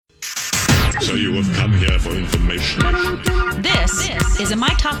So you have come here for information. This is a My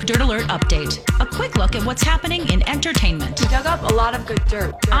Talk Dirt Alert update. A quick look at what's happening in entertainment. We dug up a lot of good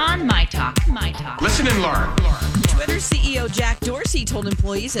dirt. On My Talk. Listen and learn. Twitter CEO Jack Dorsey told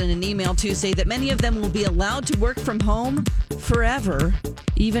employees in an email Tuesday that many of them will be allowed to work from home forever,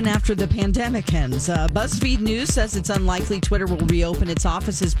 even after the pandemic ends. BuzzFeed News says it's unlikely Twitter will reopen its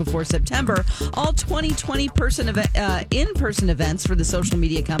offices before September. All 2020 in-person events for the social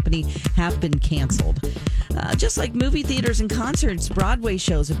media company have been canceled. Just like movie theaters and concerts, Broadway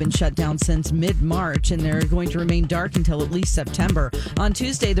shows have been shut down since mid-March, and they're going to remain dark until at least September. On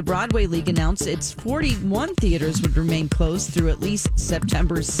Tuesday, the Broadway League announced its 41 theaters would remain closed through at least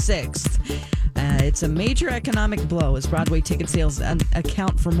September 6th. It's a major economic blow as Broadway ticket sales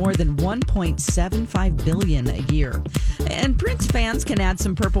account for more than $1.75 billion a year. And Prince fans can add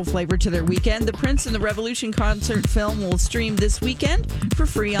some purple flavor to their weekend. The Prince and the Revolution concert film will stream this weekend for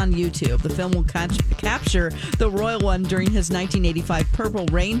free on YouTube. The film will capture the royal one during his 1985 Purple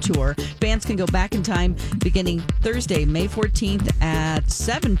Rain tour. Fans can go back in time beginning Thursday, May 14th at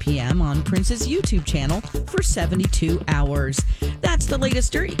 7 p.m. on Prince's YouTube channel for 72 hours. That's the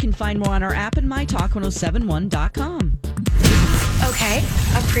latest dirt. You can find more on our app and mytalk1071.com. Okay,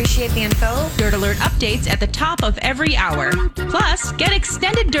 appreciate the info. Dirt Alert updates at the top of every hour. Plus, get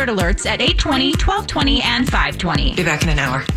extended Dirt Alerts at 8:20, 12:20, and 5:20. Be back in an hour.